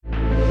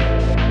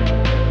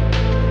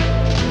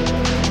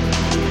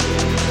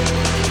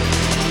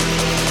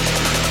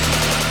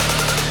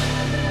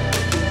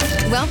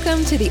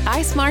Welcome to the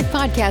iSmart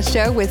Podcast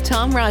Show with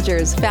Tom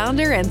Rogers,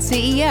 founder and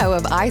CEO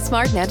of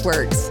iSmart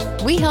Networks.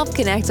 We help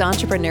connect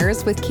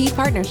entrepreneurs with key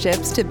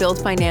partnerships to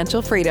build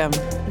financial freedom.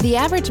 The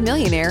average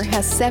millionaire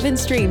has 7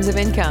 streams of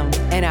income,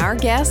 and our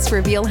guests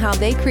reveal how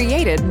they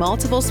created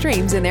multiple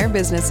streams in their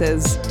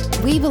businesses.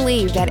 We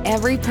believe that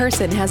every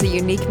person has a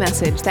unique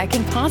message that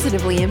can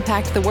positively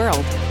impact the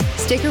world.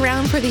 Stick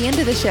around for the end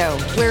of the show,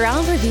 where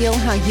I'll reveal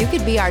how you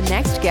could be our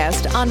next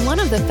guest on one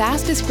of the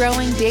fastest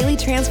growing daily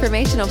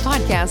transformational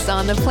podcasts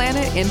on the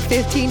planet in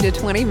 15 to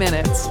 20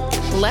 minutes.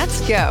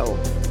 Let's go.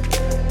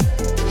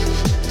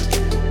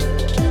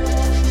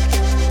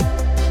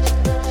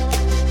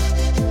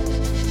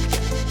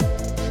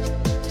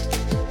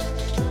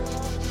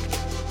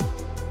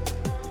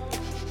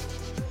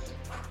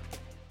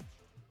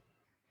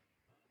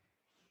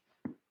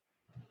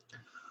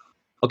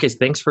 Okay, so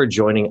thanks for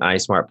joining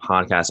iSmart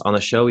Podcast. On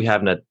the show, we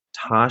have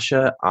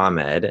Natasha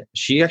Ahmed.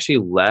 She actually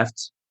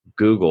left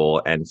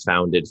Google and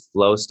founded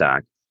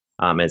Flowstaq.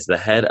 As the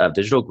head of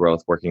digital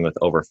growth, working with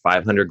over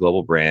 500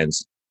 global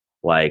brands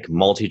like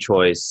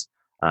MultiChoice,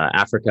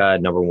 Africa,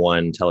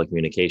 #1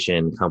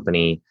 telecommunication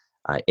company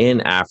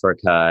in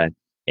Africa,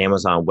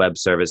 Amazon Web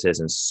Services,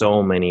 and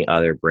so many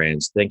other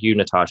brands. Thank you,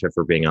 Natasha,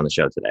 for being on the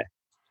show today.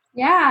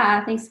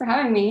 Yeah, thanks for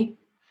having me.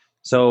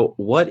 So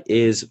what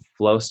is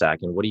Flowstaq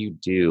and what do you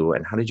do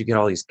and how did you get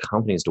all these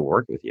companies to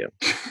work with you?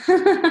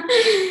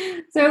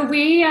 So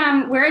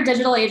we're a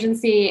digital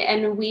agency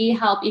and we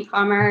help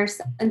e-commerce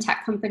and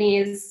tech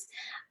companies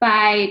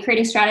by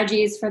creating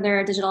strategies for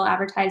their digital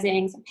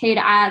advertising, so paid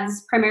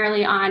ads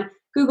primarily on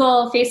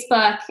Google,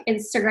 Facebook,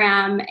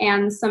 Instagram,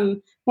 and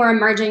some more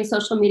emerging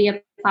social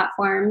media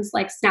platforms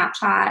like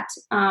Snapchat,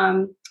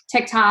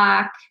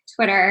 TikTok,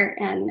 Twitter,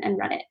 and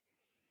Reddit.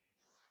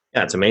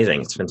 Yeah, it's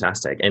amazing. It's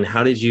fantastic. And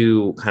how did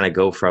you kind of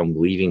go from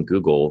leaving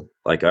Google?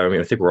 Like, I mean,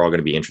 I think we're all going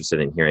to be interested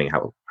in hearing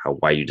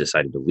why you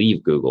decided to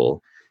leave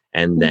Google.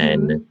 And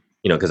then,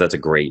 because that's a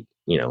great,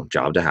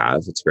 job to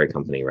have. It's a great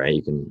company, right?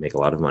 You can make a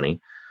lot of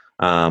money.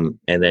 And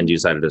then you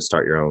decided to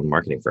start your own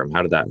marketing firm.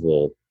 How did that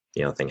whole,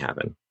 thing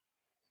happen?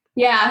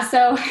 Yeah,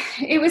 so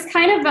it was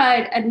kind of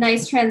a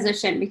nice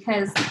transition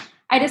because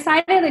I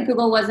decided that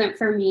Google wasn't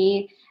for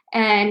me.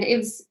 And it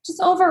was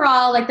just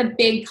overall like the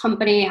big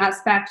company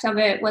aspect of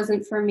it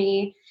wasn't for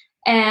me.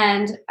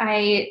 And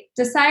I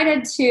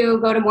decided to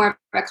go to more of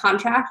a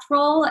contract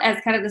role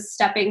as kind of the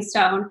stepping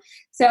stone.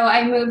 So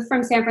I moved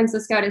from San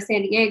Francisco to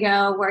San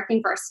Diego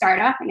working for a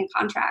startup in a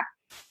contract.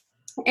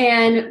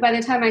 And by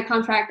the time my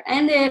contract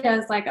ended, I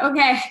was like,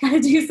 okay, I got to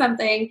do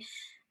something.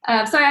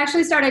 So I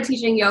actually started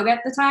teaching yoga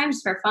at the time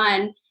just for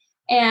fun.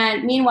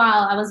 And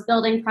meanwhile, I was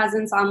building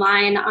presence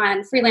online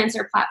on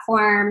freelancer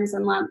platforms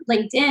and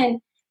LinkedIn.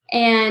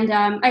 And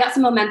I got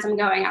some momentum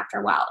going after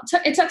a while.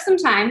 It took some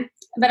time,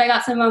 but I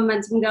got some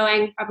momentum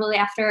going probably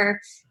after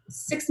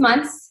 6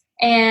 months.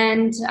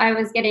 And I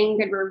was getting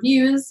good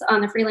reviews on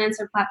the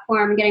freelancer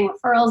platform, getting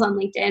referrals on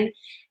LinkedIn.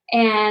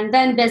 And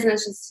then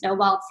business just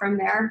snowballed from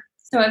there.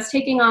 So I was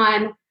taking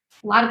on a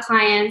lot of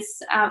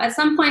clients. At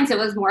some points, it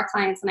was more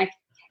clients than I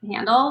could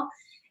handle.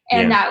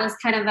 And that was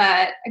kind of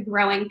a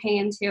growing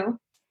pain too.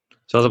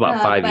 So it was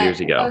about 5 years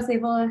ago. I was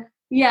able,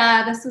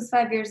 this was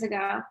 5 years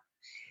ago.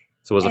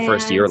 So was the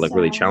first year like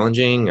really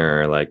challenging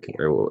or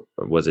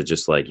was it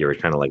just like you were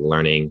kind of like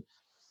learning,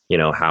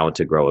 how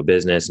to grow a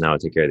business and how to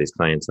take care of these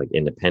clients like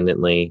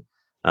independently?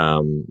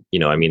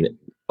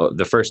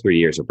 The first 3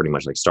 years are pretty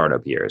much like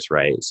startup years,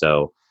 right?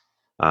 So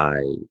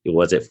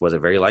was it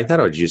very like that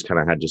or did you just kind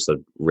of had just a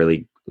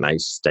really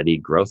nice steady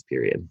growth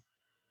period?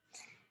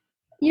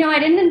 I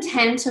didn't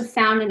intend to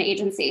found an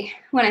agency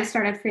when I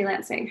started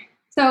freelancing.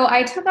 So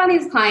I took on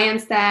these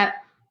clients that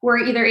were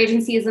either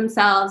agencies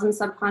themselves and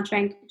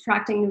subcontracting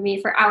to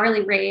me for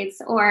hourly rates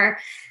or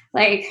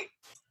like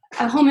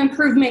a home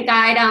improvement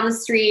guy down the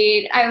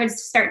street. I would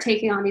start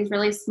taking on these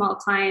really small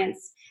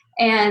clients.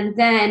 And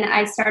then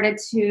I started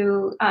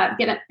to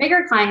get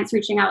bigger clients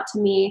reaching out to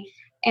me.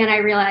 And I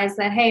realized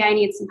that, hey, I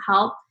need some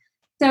help.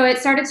 So it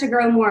started to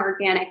grow more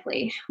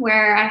organically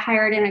where I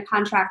hired in a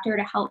contractor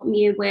to help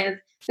me with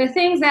the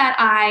things that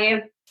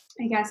I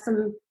guess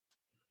the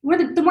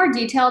more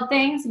detailed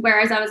things,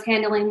 whereas I was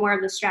handling more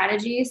of the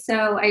strategy.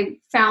 So I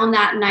found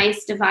that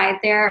nice divide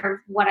there of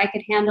what I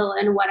could handle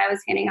and what I was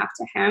handing off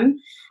to him.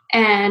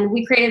 And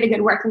we created a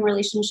good working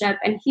relationship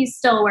and he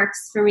still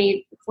works for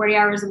me 40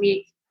 hours a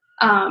week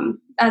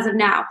as of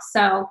now.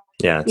 So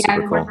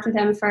I've worked with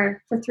him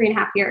for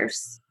 3.5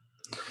 years.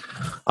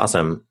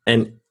 Awesome.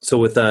 And so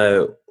with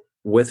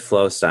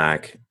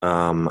Flowstaq,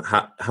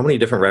 how many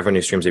different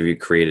revenue streams have you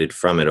created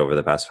from it over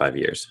the past 5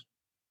 years?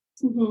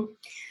 Mm-hmm.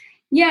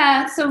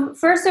 Yeah, so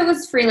first it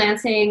was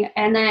freelancing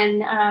and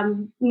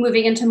then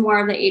moving into more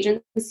of the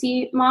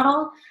agency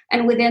model.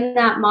 And within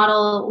that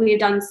model, we've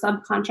done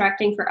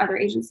subcontracting for other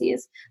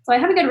agencies. So I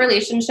have a good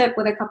relationship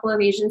with a couple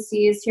of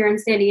agencies here in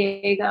San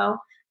Diego.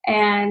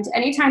 And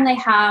anytime they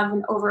have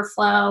an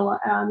overflow,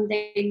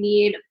 they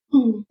need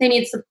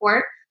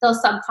support, they'll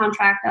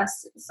subcontract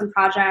us some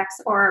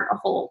projects or a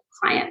whole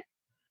client.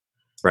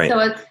 Right. So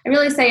I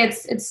really say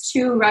it's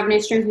two revenue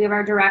streams. We have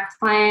our direct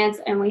clients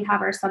and we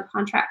have our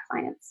subcontract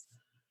clients.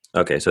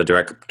 Okay. So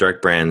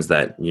direct brands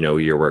that,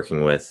 you're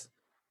working with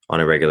on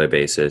a regular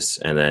basis,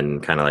 and then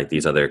kind of like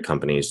these other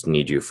companies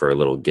need you for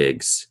little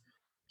gigs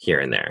here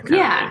and there kind of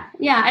thing.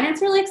 Yeah. And it's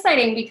really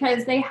exciting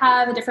because they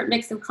have a different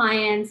mix of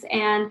clients,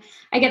 and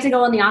I get to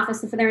go in the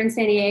office if they're in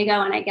San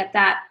Diego, and I get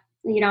that,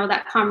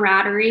 that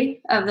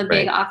camaraderie of the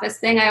big office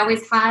thing I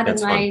always had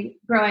That's in my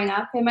growing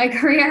up in my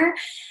career.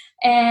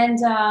 And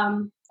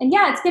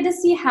yeah, it's good to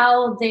see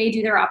how they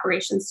do their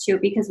operations too,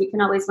 because we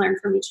can always learn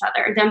from each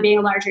other. Them being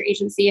a larger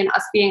agency and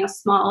us being a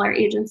smaller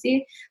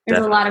agency,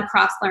 there's a lot of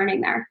cross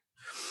learning there.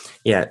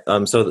 Yeah.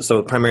 So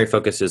the primary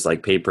focus is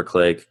like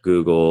pay-per-click,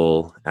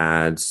 Google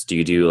ads. Do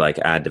you do like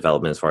ad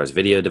development as far as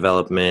video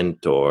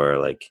development or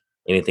like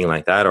anything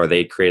like that? Or are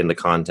they creating the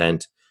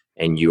content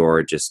and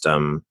you're just,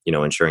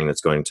 ensuring that's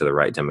going to the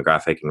right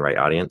demographic and right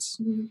audience?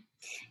 Mm-hmm.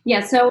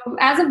 Yeah. So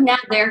as of now,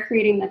 they're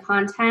creating the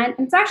content.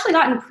 It's actually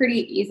gotten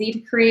pretty easy to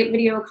create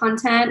video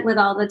content with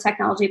all the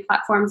technology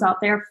platforms out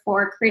there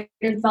for creative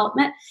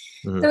development.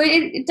 Mm-hmm. So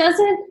it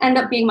doesn't end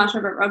up being much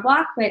of a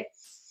roadblock, but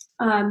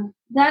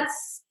that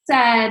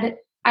said,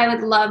 I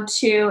would love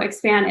to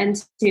expand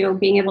into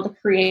being able to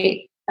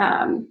create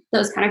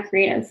those kind of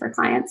creative for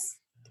clients.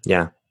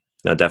 Yeah,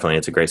 no, definitely.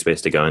 It's a great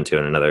space to go into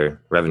and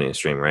another revenue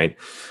stream, right?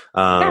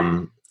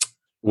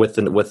 With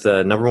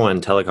the number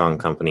one telecom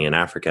company in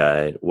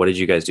Africa, what did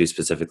you guys do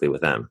specifically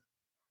with them?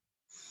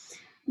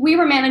 We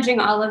were managing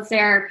all of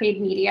their paid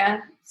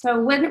media.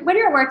 So when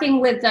you're working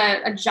with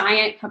a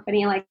giant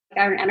company like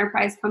an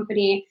enterprise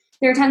company,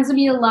 there tends to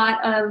be a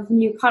lot of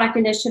new product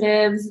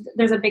initiatives.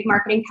 There's a big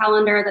marketing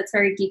calendar that's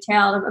very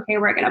detailed of, okay,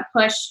 we're going to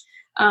push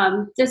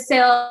this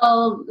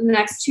sale in the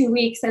next 2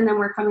 weeks, and then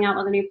we're coming out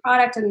with a new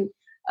product, and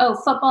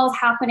football's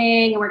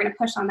happening, and we're going to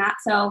push on that.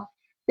 So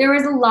there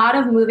was a lot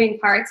of moving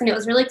parts, and it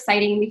was really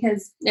exciting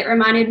because it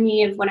reminded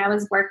me of when I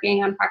was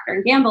working on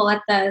Procter & Gamble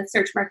at the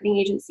search marketing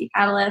agency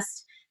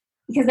Catalyst,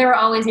 because there were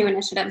always new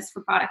initiatives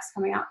for products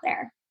coming out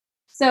there.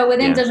 So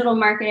within digital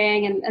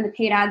marketing and the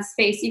paid ad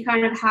space, you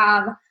kind of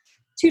have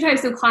two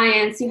types of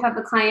clients. You have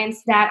the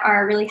clients that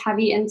are really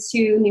heavy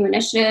into new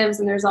initiatives,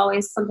 and there's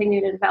always something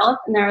new to develop.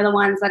 And there are the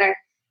ones that are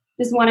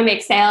just want to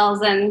make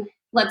sales and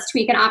let's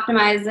tweak and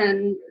optimize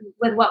and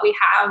with what we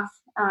have.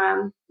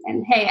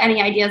 And hey,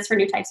 any ideas for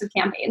new types of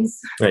campaigns?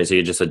 Right. So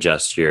you just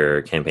adjust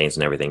your campaigns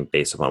and everything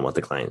based upon what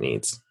the client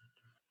needs.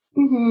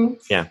 Mm-hmm.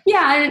 Yeah.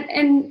 Yeah.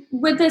 And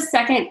with the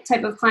second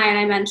type of client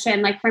I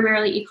mentioned, like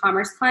primarily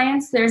e-commerce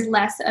clients, there's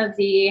less of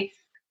the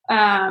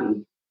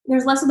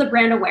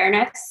brand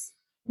awareness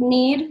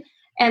need,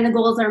 and the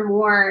goals are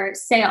more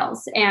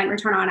sales and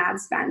return on ad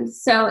spend.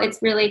 So it's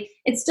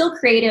still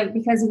creative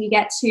because we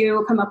get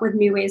to come up with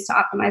new ways to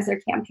optimize their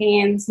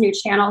campaigns, new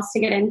channels to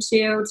get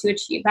into to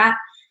achieve that.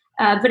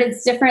 But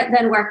it's different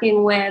than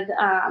working with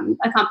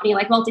a company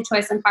like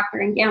MultiChoice and Procter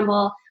 &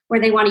 Gamble, where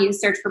they want to use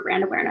search for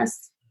brand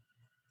awareness.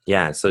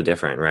 Yeah, it's so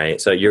different,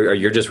 right? So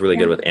you're just really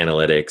good with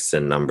analytics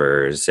and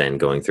numbers and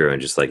going through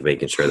and just like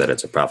making sure that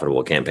it's a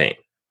profitable campaign.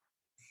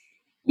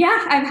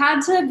 Yeah, I've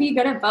had to be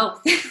good at both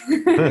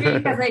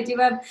because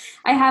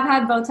I have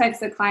had both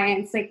types of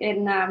clients. Like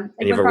in and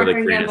you have a really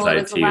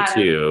creative side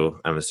too,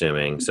 I'm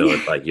assuming. So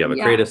it's like you have a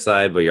creative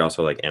side, but you're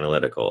also like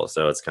analytical.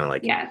 So it's kind of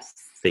like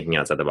thinking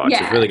outside the box.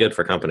 Yeah. It's really good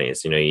for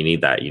companies. You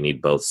need that. You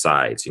need both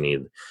sides. You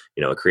need,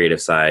 a creative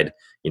side.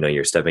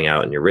 You're stepping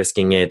out and you're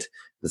risking it.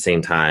 At the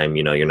same time,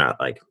 you're not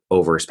like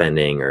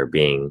overspending or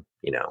being,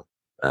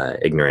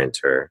 ignorant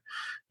or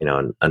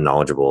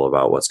unknowledgeable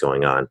about what's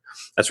going on.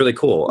 That's really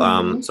cool.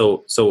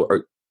 Mm-hmm.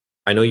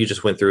 I know you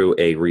just went through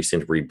a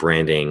recent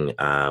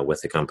rebranding with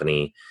the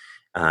company.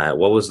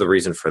 What was the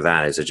reason for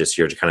that? Is it just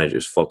you're kind of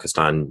just focused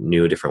on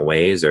new different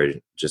ways, or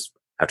just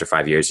after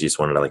 5 years you just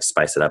wanted to like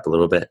spice it up a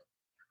little bit?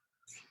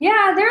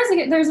 Yeah,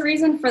 there's a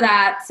reason for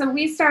that. So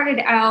we started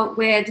out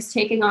with just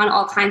taking on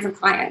all kinds of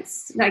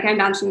clients, like I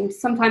mentioned,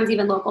 sometimes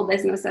even local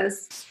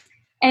businesses,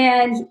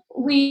 and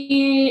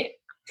we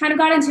kind of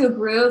got into a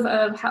groove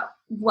of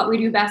what we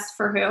do best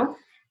for who.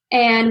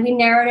 And we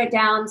narrowed it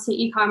down to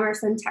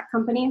e-commerce and tech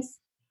companies.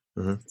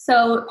 Mm-hmm.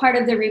 So part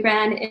of the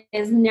rebrand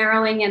is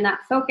narrowing in that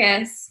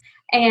focus.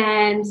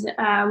 And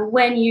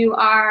when you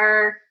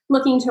are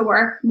looking to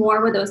work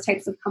more with those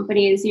types of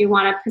companies, you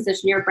want to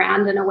position your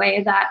brand in a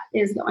way that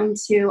is going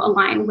to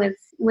align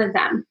with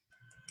them.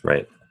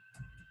 Right.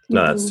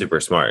 No, that's super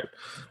smart.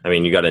 I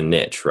mean, you got a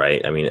niche,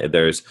 right? I mean,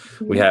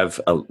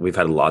 we've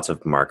had lots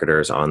of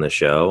marketers on the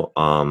show,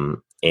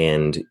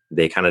 and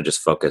they kind of just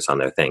focus on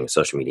their thing,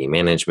 social media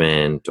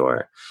management,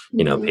 or,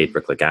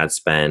 pay-per-click ad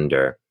spend,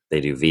 or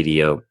they do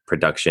video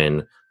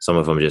production. Some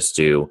of them just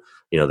do,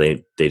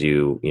 they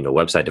do,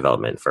 website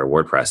development for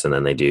WordPress, and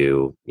then they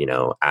do,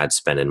 ad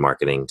spend and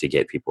marketing to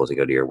get people to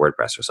go to your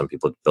WordPress, or some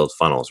people build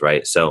funnels,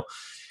 right? So,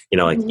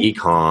 like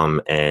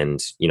Ecomm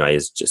and,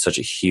 is just such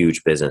a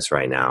huge business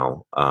right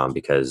now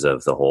because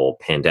of the whole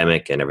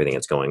pandemic and everything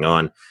that's going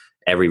on.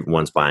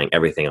 Everyone's buying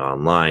everything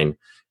online.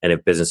 And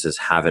if businesses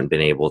haven't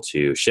been able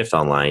to shift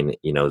online,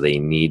 they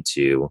need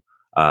to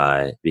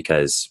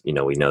because, we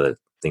know that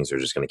things are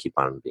just going to keep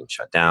on being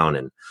shut down.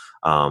 And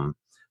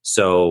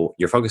so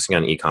you're focusing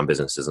on e-com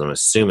businesses. And I'm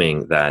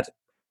assuming that,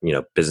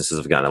 businesses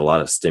have gotten a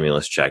lot of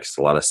stimulus checks,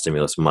 a lot of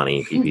stimulus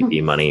money,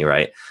 PPP money,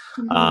 right?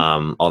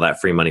 All that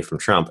free money from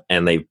Trump.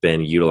 And they've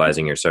been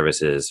utilizing your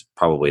services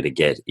probably to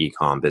get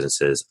e-com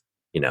businesses,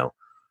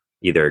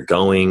 either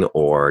going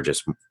or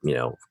just,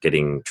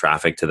 getting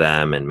traffic to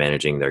them and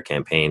managing their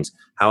campaigns.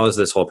 How has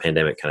this whole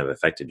pandemic kind of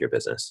affected your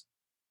business?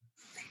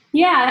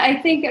 Yeah, I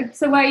think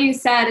so. What you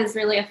said has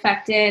really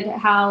affected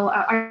how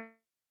our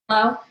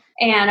flow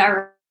and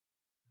our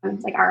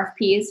like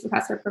RFPs,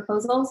 requests for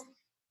proposals,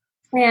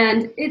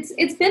 and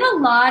it's been a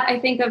lot. I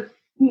think of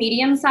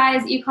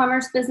medium-sized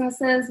e-commerce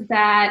businesses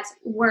that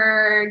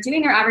were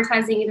doing their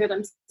advertising either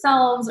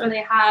themselves or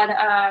they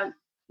had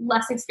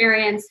less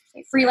experienced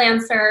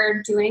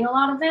freelancer doing a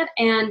lot of it,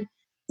 and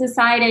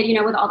decided,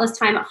 with all this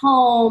time at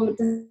home,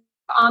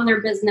 on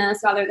their business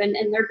rather than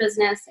in their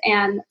business,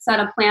 and set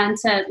a plan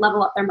to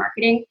level up their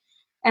marketing.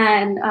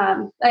 And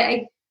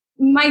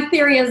my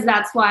theory is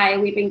that's why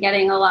we've been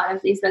getting a lot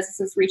of these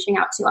businesses reaching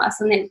out to us,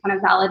 and they've kind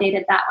of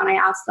validated that when I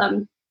asked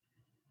them.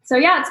 So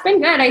yeah, it's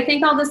been good. I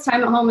think all this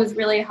time at home has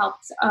really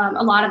helped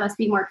a lot of us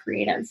be more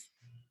creative.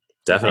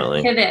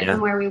 Definitely. Pivot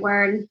from where we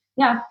were. And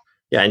yeah.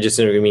 Yeah. And just,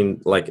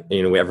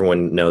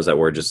 everyone knows that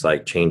we're just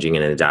like changing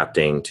and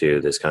adapting to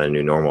this kind of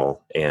new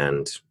normal.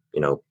 And,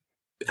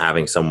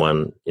 having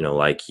someone,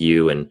 like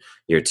you and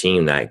your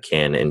team that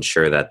can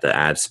ensure that the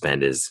ad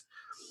spend is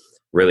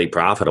really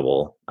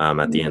profitable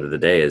at the end of the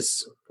day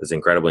is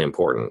incredibly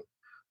important.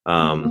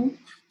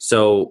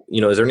 So,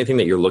 is there anything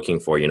that you're looking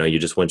for? You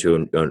just went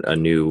to a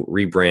new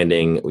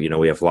rebranding.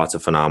 We have lots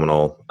of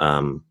phenomenal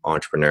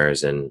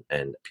entrepreneurs and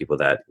people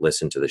that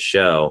listen to the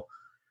show.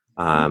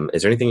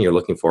 Is there anything you're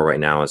looking for right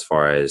now as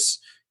far as,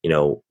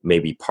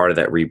 maybe part of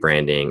that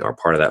rebranding or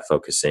part of that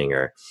focusing,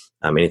 or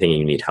anything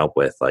you need help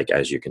with, like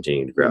as you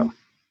continue to grow?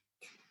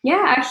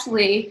 Yeah,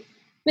 actually,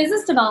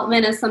 business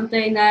development is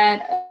something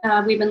that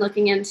we've been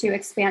looking into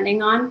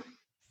expanding on.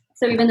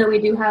 So even though we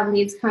do have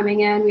leads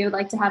coming in, we would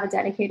like to have a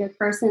dedicated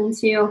person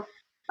to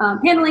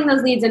handling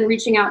those leads and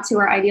reaching out to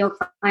our ideal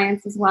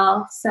clients as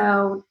well.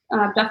 So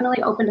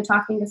definitely open to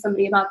talking to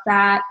somebody about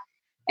that.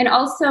 And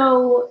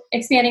also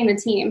expanding the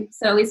team.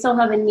 So we still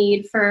have a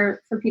need for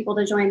people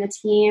to join the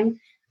team.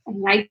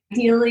 And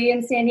ideally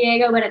in San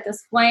Diego, but at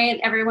this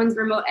point, everyone's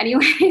remote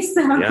anyway.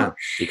 So yeah,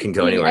 you can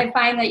go anywhere. I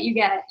find that you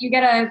get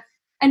a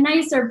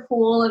nicer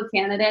pool of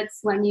candidates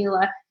when you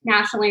look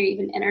nationally or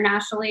even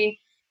internationally.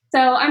 So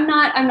I'm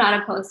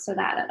not opposed to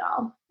that at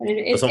all. But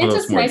it's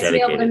just nice to be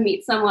able to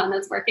meet someone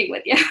that's working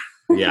with you.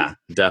 Yeah,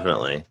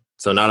 definitely.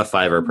 So not a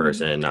Fiverr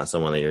person, not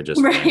someone that you're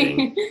just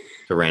finding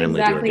to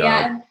randomly do a job.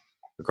 Yeah.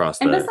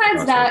 And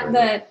besides that,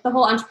 the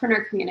whole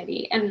entrepreneur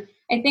community. And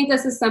I think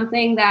this is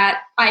something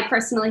that I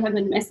personally have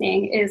been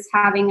missing, is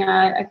having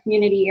a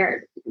community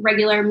or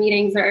regular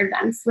meetings or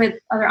events with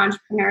other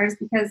entrepreneurs,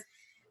 because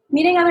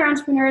meeting other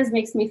entrepreneurs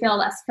makes me feel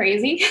less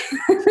crazy.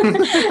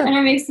 And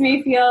it makes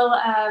me feel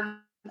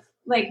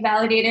like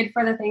validated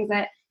for the things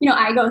that,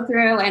 I go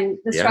through and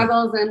the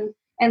struggles,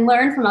 and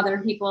learn from other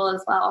people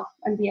as well,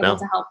 and be able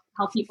to help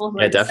people who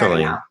are just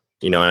starting out.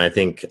 And I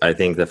think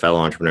the fellow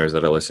entrepreneurs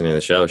that are listening to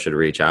the show should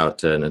reach out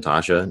to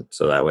Natasha,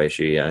 so that way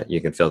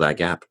you can fill that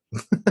gap.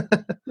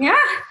 Yeah,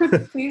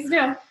 please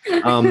do.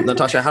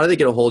 Natasha, how do they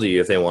get a hold of you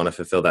if they want to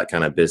fulfill that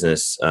kind of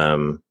business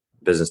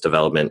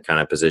development kind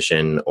of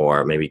position,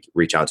 or maybe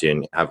reach out to you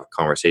and have a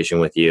conversation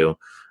with you?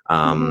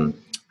 How do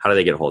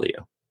they get a hold of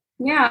you?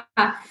 Yeah.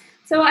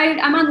 So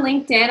I'm on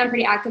LinkedIn. I'm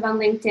pretty active on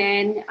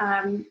LinkedIn,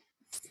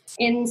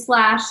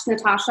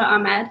 /Natasha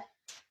Ahmed.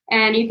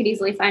 And you could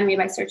easily find me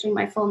by searching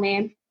my full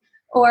name.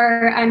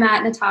 Or I'm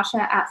at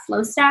Natasha at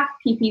Flowstaq,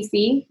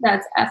 PPC.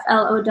 That's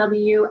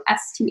FLOWSTAQ,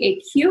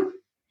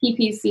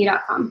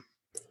 PPC.com.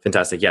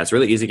 Fantastic. Yeah, it's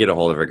really easy to get a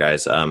hold of her,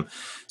 guys.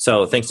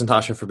 So thanks,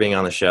 Natasha, for being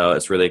on the show.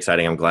 It's really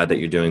exciting. I'm glad that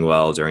you're doing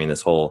well during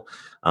this whole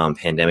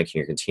pandemic, and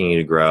you're continuing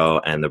to grow,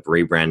 and the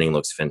rebranding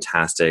looks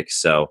fantastic.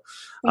 So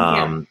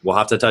we'll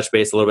have to touch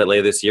base a little bit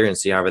later this year and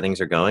see how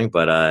everything's are going.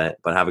 But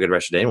have a good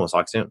rest of your day, and we'll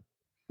talk soon.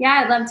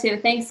 Yeah, I'd love to.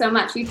 Thanks so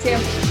much. You too.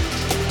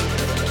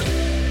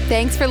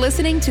 Thanks for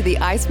listening to the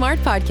iSmart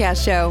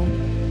Podcast Show.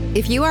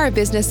 If you are a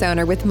business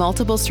owner with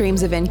multiple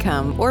streams of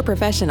income or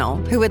professional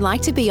who would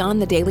like to be on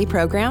the daily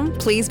program,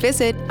 please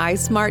visit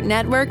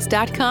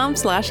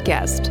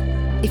ismartnetworks.com/guest.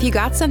 If you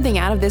got something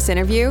out of this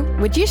interview,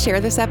 would you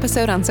share this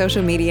episode on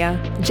social media?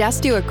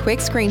 Just do a quick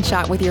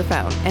screenshot with your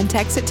phone and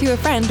text it to a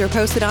friend or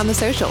post it on the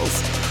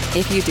socials.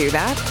 If you do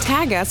that,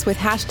 tag us with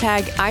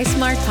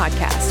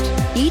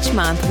 #iSmartPodcast. Each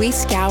month, we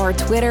scour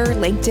Twitter,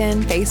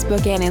 LinkedIn,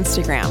 Facebook, and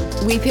Instagram.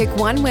 We pick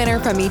one winner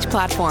from each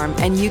platform,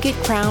 and you get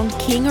crowned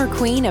king or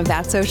queen of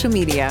that social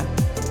media.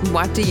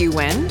 What do you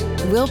win?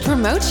 We'll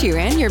promote you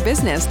and your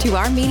business to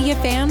our media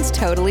fans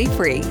totally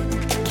free.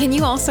 Can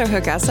you also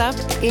hook us up?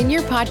 In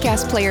your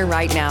podcast player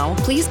right now,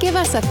 please give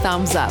us a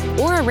thumbs up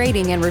or a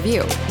rating and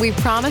review. We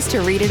promise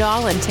to read it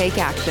all and take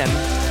action.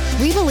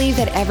 We believe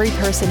that every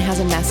person has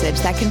a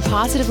message that can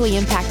positively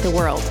impact the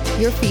world.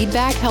 Your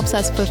feedback helps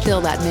us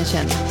fulfill that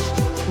mission.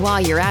 While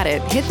you're at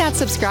it, hit that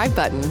subscribe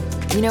button.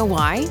 You know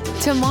why?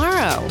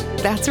 Tomorrow.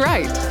 That's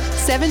right.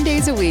 7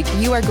 days a week,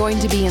 you are going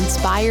to be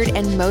inspired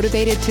and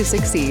motivated to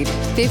succeed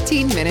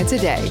 15 minutes a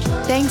day.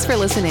 Thanks for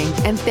listening,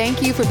 and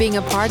thank you for being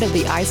a part of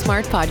the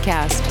iSmart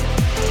podcast.